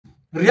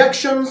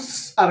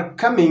Reactions are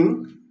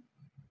coming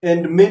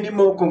and many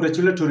more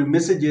congratulatory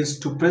messages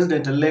to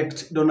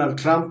President-elect Donald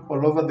Trump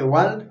all over the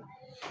world.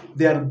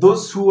 There are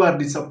those who are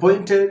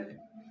disappointed.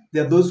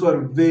 There are those who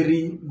are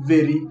very,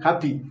 very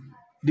happy,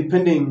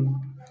 depending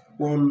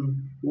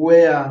on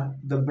where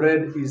the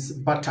bread is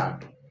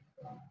buttered.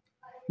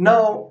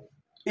 Now,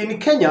 in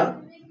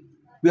Kenya,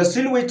 we are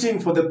still waiting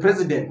for the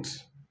president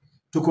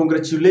to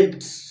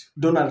congratulate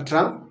Donald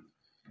Trump.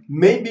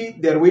 Maybe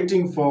they're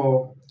waiting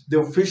for the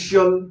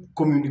official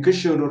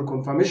communication or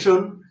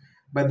confirmation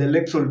by the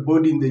electoral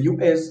body in the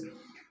US.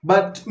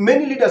 But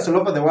many leaders all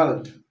over the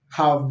world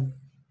have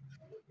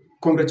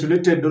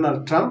congratulated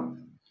Donald Trump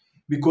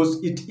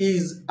because it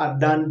is a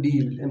done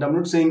deal. And I'm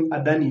not saying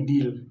a done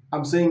deal,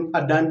 I'm saying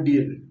a done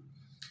deal.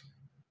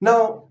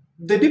 Now,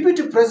 the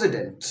deputy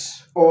president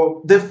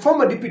or the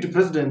former deputy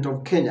president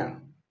of Kenya,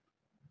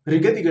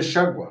 Rigathi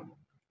Gachagua,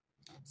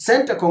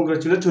 sent a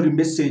congratulatory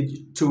message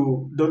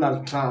to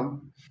Donald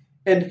Trump,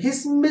 and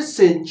his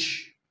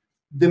message,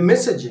 the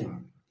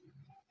messaging,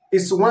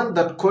 is one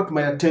that caught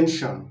my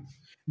attention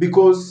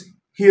because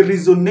he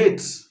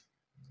resonates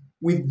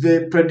with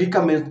the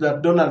predicament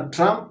that Donald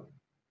Trump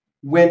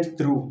went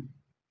through.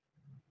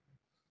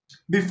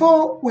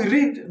 Before we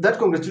read that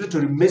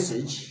congratulatory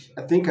message,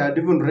 I think I had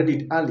even read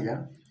it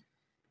earlier,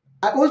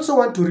 I also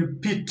want to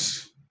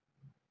repeat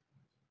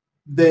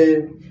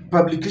the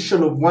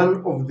publication of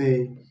one of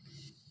the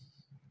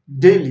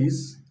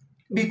dailies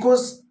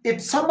because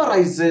it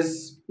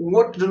summarizes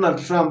what Donald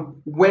Trump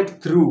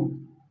went through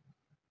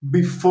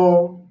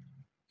before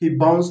he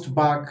bounced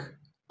back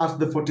as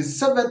the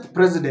 47th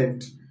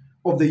president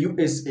of the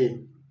USA.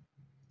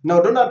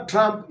 Now, Donald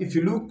Trump, if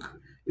you look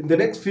in the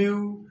next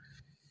few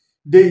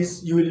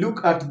days, you will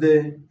look at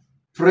the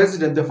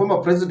president, the former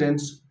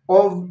president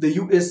of the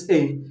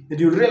USA, and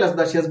you realize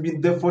that he has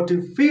been the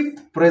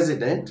 45th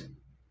president,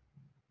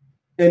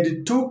 and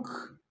it took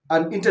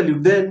an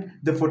interlude, then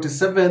the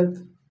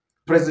 47th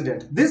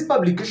president. This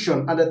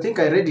publication, and I think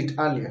I read it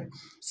earlier,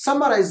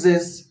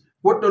 summarizes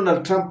what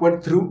Donald Trump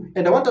went through,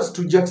 and I want us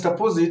to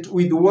juxtapose it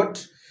with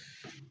what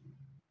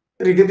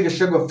Rigathi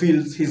Gachagua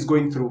feels he's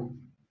going through.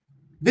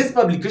 This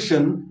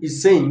publication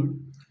is saying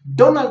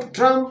Donald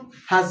Trump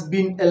has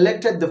been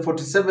elected the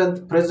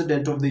 47th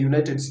president of the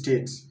United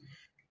States,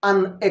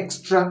 an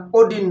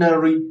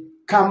extraordinary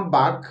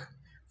comeback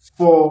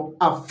for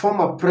a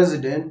former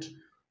president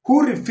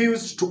who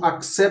refused to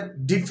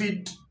accept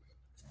defeat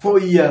 4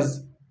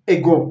 years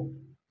ago,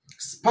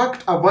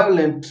 sparked a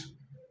violent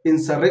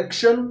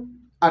insurrection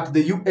at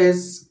the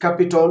US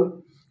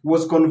Capitol,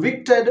 was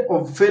convicted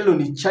of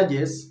felony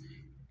charges,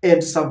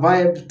 and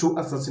survived 2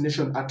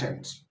 assassination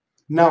attempts.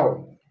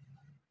 Now,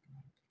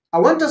 I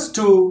want us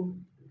to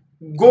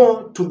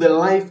go to the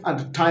life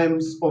and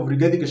times of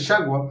Rigathi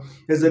Gachagua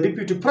as a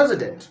deputy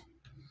president.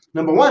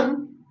 Number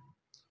one,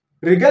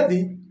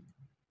 Rigathi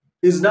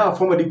is now a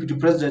former deputy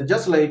president,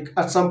 just like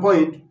at some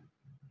point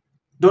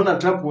Donald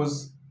Trump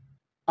was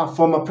a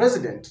former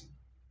president.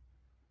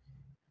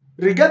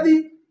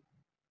 Rigathi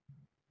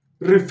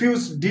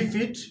refused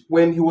defeat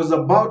when he was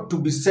about to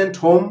be sent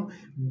home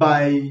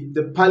by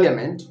the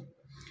parliament.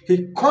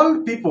 He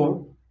called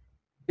people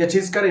at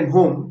his current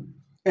home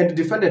and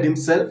defended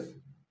himself.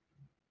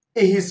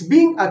 He is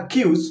being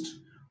accused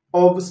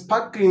of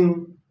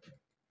sparking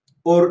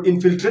or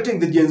infiltrating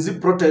the Gen Z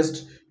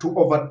protest to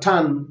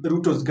overturn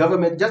Ruto's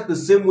government, just the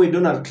same way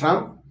Donald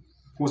Trump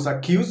was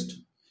accused.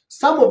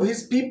 Some of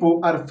his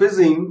people are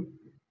facing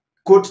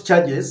court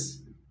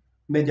charges.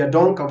 Major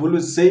Don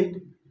Kavulu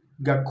said,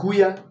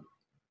 Gakuya,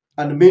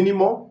 and many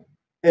more.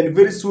 And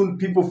very soon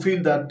people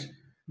feel that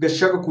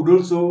Gachagua could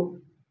also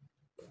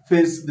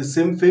face the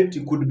same fate.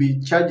 He could be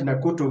charged in a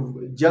court of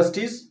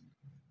justice.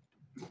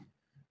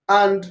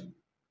 And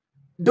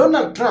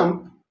Donald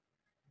Trump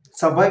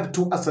survived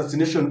 2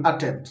 assassination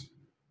attempts.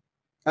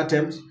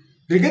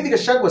 Rigathi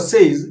Gachagua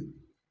says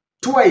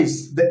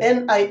twice the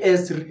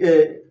NIS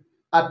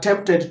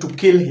attempted to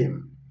kill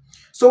him.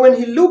 So when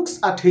he looks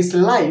at his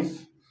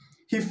life,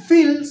 he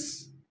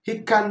feels he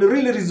can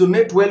really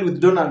resonate well with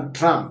Donald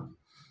Trump.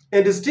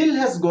 And he still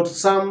has got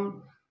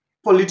some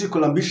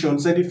political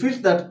ambitions. And he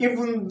feels that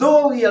even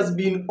though he has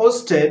been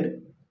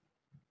ousted,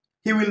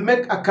 he will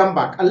make a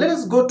comeback. And let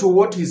us go to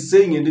what he's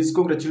saying in this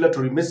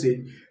congratulatory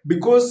message,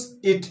 because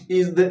it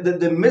is the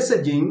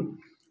messaging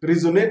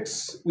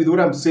resonates with what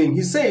I'm saying.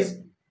 He says,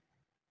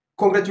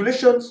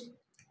 congratulations,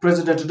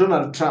 President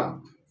Donald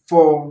Trump,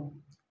 for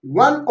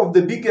one of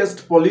the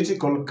biggest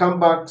political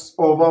comebacks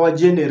of our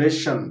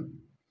generation.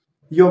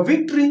 Your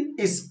victory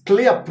is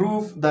clear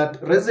proof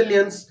that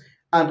resilience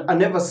and a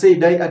never say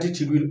die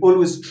attitude will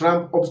always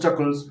trump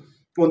obstacles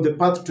on the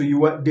path to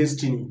your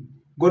destiny.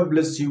 God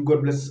bless you.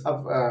 God bless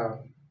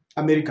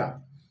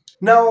America.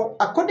 Now,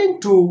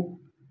 according to,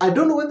 I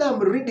don't know whether I'm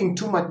reading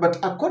too much, but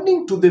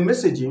according to the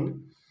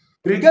messaging,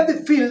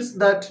 Rigathi feels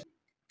that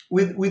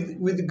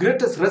with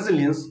greatest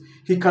resilience,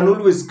 he can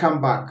always come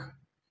back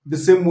the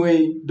same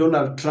way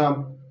Donald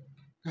Trump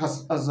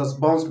has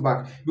bounced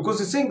back. Because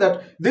he's saying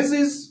that this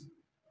is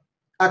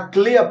a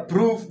clear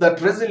proof that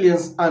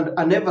resilience and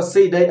a never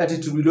say die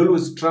attitude will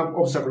always trump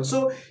obstacles.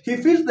 So he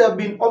feels there have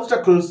been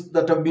obstacles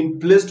that have been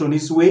placed on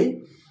his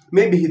way.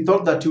 Maybe he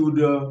thought that he would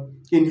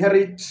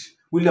inherit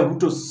William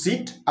Ruto's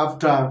seat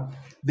after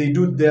they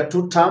do their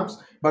 2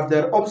 terms, but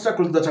there are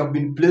obstacles that have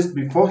been placed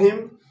before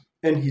him.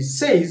 And he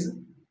says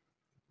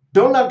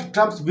Donald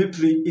Trump's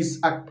victory is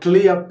a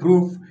clear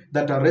proof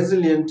that a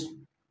resilient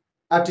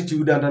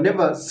attitude and a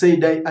never say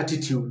die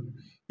attitude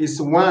is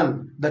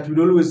one that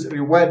will always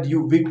reward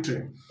you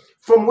victory.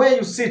 From where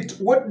you sit,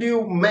 what do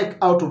you make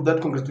out of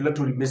that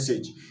congratulatory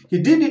message? He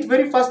did it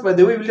very fast, by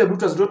the way. William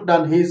Ruto has not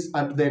done his,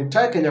 and the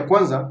entire Kenya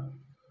Kwanza,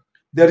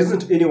 there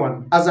isn't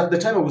anyone. As at the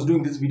time I was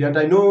doing this video, and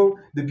I know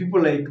the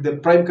people like the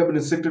Prime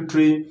Cabinet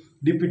Secretary,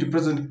 Deputy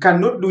President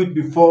cannot do it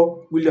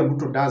before William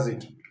Ruto does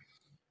it.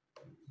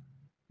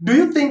 Do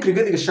you think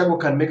Rigathi Gachagua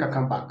can make a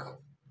comeback?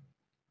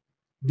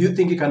 Do you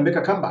think he can make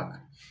a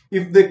comeback?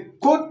 If the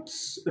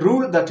courts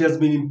rule that he has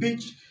been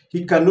impeached,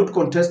 he cannot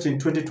contest in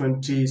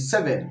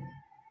 2027.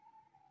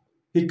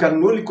 He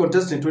can only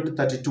contest in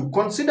 2032.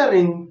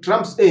 Considering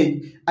Trump's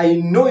age, I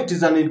know it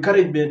is an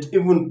encouragement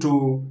even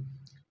to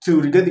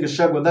Rigathi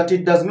Gachagua that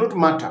it does not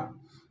matter.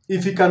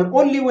 If he can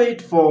only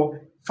wait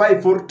for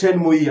 5 or 10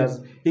 more years,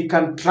 he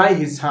can try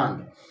his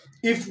hand.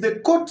 If the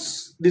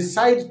courts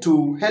decide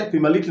to help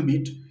him a little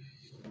bit,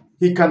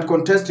 he can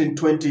contest in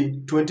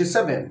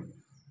 2027.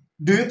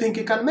 Do you think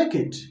he can make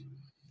it?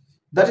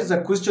 That is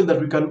a question that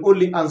we can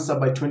only answer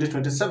by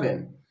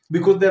 2027,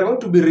 because there are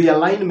going to be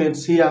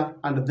realignments here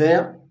and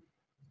there.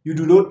 You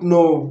do not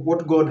know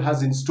what God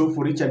has in store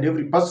for each and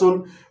every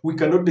person. We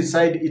cannot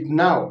decide it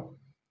now,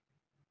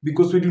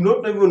 because we do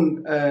not know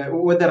even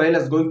whether Raila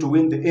is going to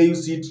win the AU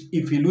seat.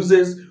 If he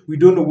loses, we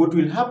don't know what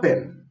will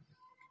happen.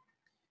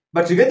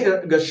 But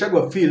Rigathi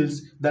Gachagua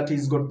feels that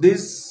he's got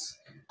this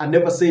a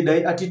never say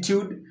die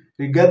attitude.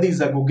 Rigathi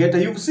is a go-getter.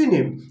 You've seen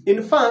him.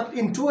 In fact,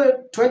 in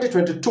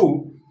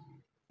 2022,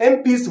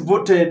 MPs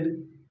voted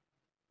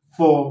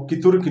for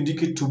Kithure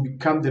Kindiki to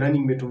become the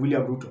running mate of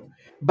William Ruto.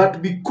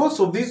 But because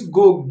of this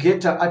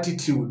go-getter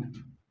attitude,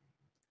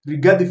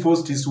 Rigathi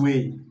forced his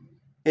way.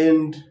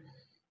 And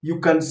you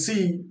can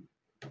see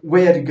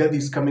where Rigathi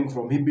is coming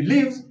from. He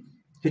believes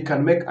he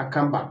can make a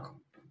comeback.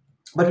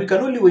 But we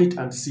can only wait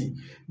and see.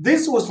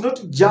 This was not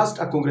just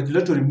a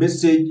congratulatory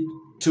message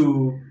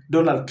to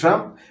Donald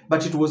Trump,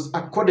 but it was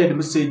a coded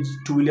message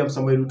to William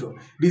Samoei Ruto.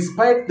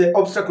 Despite the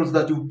obstacles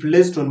that you've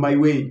placed on my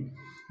way,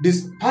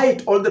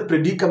 despite all the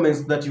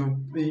predicaments that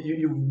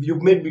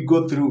you've made me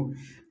go through,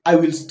 I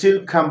will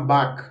still come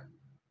back.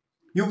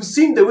 You've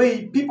seen the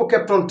way people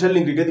kept on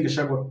telling Rigathi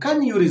Gachagua,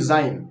 can you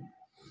resign?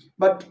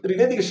 But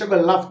Rigathi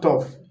Gachagua laughed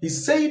off. He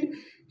said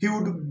he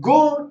would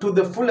go to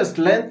the fullest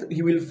length.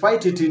 He will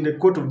fight it in the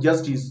court of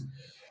justice.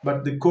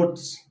 But the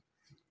courts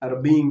are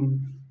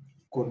being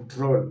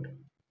controlled.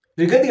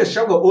 Rigathi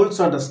Gachagua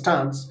also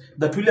understands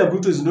that William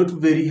Ruto is not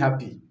very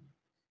happy,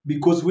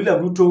 because William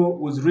Ruto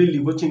was really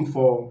voting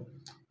for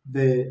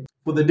the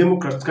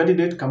Democrats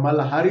candidate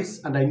Kamala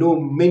Harris, and I know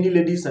many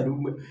ladies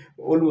and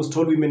almost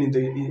all women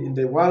in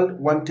the world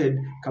wanted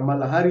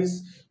Kamala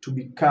Harris to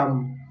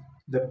become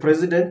the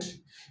president.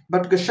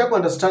 But Gachagua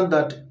understands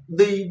that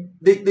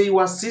they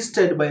were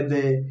assisted by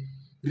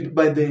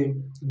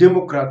the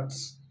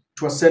Democrats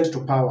to ascend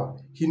to power.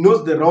 He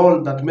knows the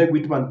role that Meg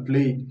Whitman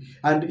played,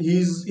 and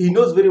he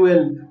knows very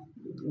well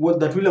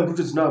that William Ruto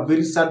is now a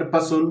very sad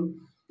person,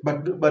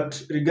 but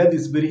Rigathi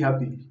is very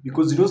happy,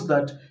 because he knows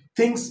that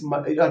things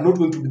are not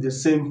going to be the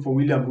same for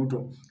William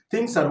Ruto.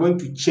 Things are going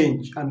to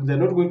change, and they're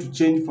not going to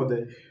change for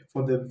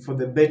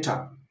the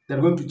better.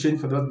 They're going to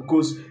change for the better,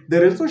 because the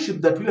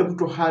relationship that William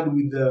Ruto had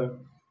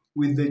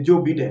with the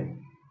Joe Biden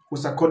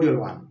was a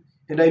cordial one.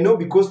 And I know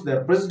because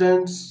they're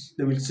presidents,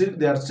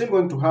 they are still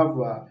going to have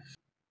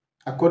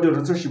a cordial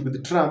relationship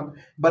with Trump,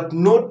 but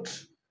not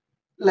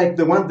like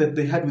the one that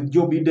they had with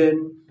Joe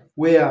Biden,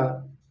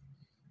 where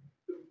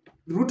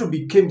Ruto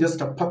became just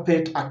a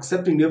puppet,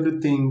 accepting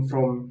everything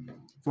from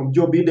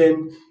Joe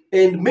Biden.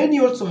 And many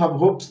also have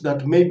hopes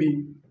that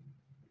maybe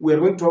we are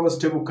going to have a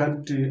stable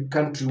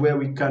country where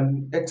we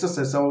can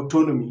exercise our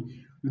autonomy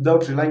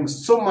without relying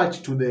so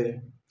much to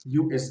the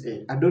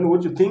USA. I don't know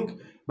what you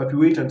think, but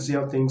we wait and see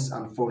how things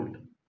unfold.